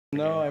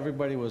No,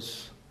 everybody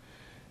was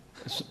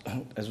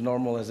as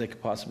normal as they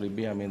could possibly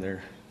be. I mean,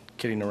 they're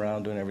kidding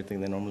around, doing everything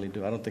they normally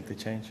do. I don't think they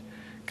change.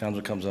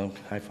 Gonzo comes up,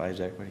 high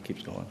fives everybody,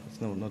 keeps going. It's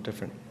no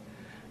different.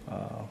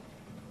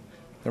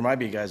 There might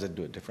be guys that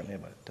do it differently,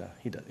 but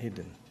he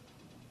didn't.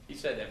 He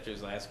said after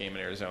his last game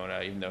in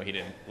Arizona, even though he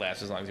didn't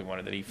last as long as he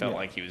wanted, that he felt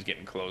like he was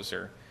getting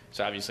closer.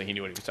 So obviously he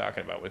knew what he was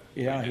talking about with.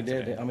 Yeah, he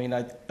did. I mean,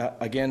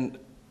 again,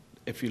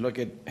 if you look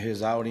at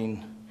his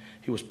outing,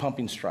 he was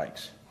pumping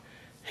strikes,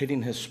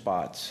 hitting his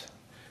spots,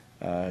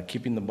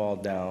 keeping the ball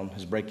down.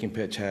 His breaking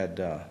pitch had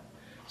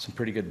some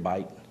pretty good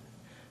bite,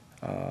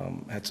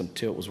 had some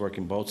tilt, was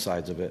working both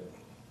sides of it.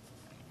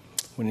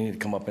 When he needed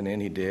to come up and in,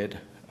 he did.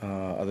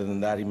 Other than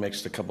that, he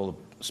mixed a couple of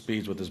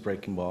speeds with his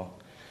breaking ball.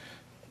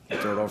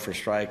 Threw it over for a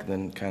strike,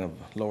 then kind of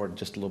lowered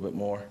just a little bit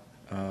more.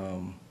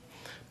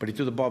 But he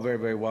threw the ball very,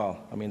 very well.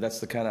 I mean, that's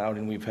the kind of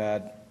outing we've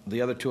had.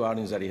 The other two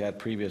outings that he had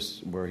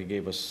previous, where he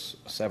gave us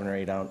 7 or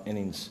 8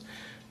 innings,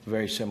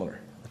 very similar.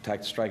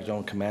 Attacked the strike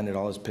zone, commanded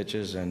all his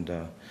pitches, and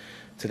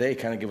today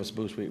kind of gave us a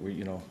boost. We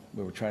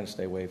were trying to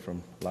stay away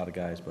from a lot of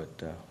guys, but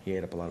he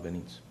ate up a lot of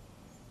innings.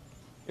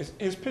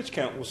 His pitch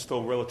count was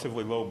still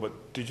relatively low,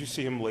 but did you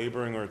see him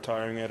laboring or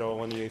tiring at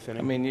all in the 8th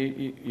inning? I mean,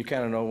 you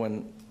kind of know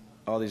when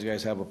all these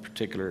guys have a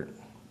particular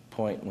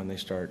point when they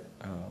start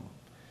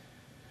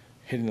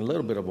hitting a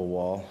little bit of a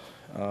wall.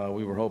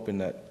 We were hoping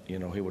that he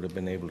would have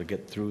been able to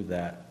get through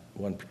that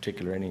one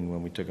particular inning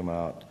when we took him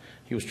out.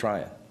 He was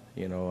trying.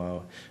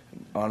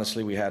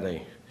 Honestly, we had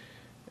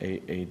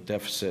a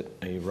deficit,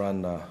 a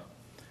run,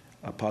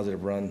 a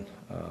positive run.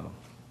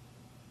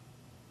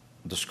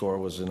 The score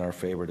was in our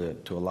favor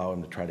to allow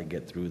him to try to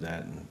get through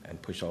that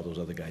and push all those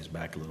other guys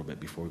back a little bit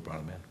before we brought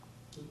him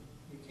in.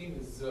 Your team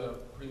is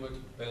pretty much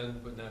a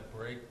bend but not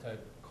break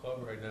type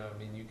club right now. I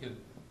mean, they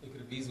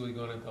could have easily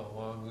gone into a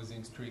long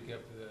losing streak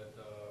after that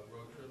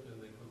road trip,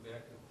 and they come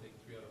back and take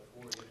 3 out of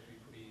 4. You have to be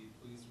pretty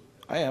pleased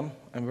with that. I am.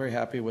 I'm very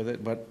happy with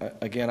it. But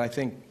again, I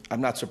think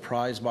I'm not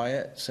surprised by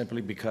it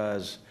simply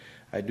because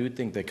I do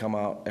think they come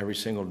out every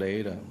single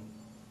day to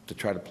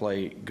try to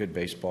play good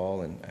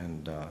baseball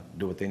and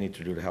do what they need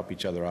to do to help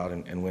each other out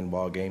and win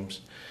ball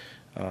games.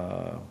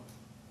 I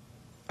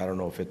don't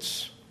know if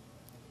it's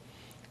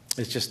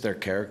just their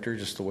character,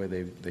 just the way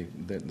they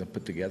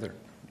put together.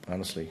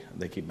 Honestly,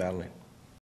 they keep battling.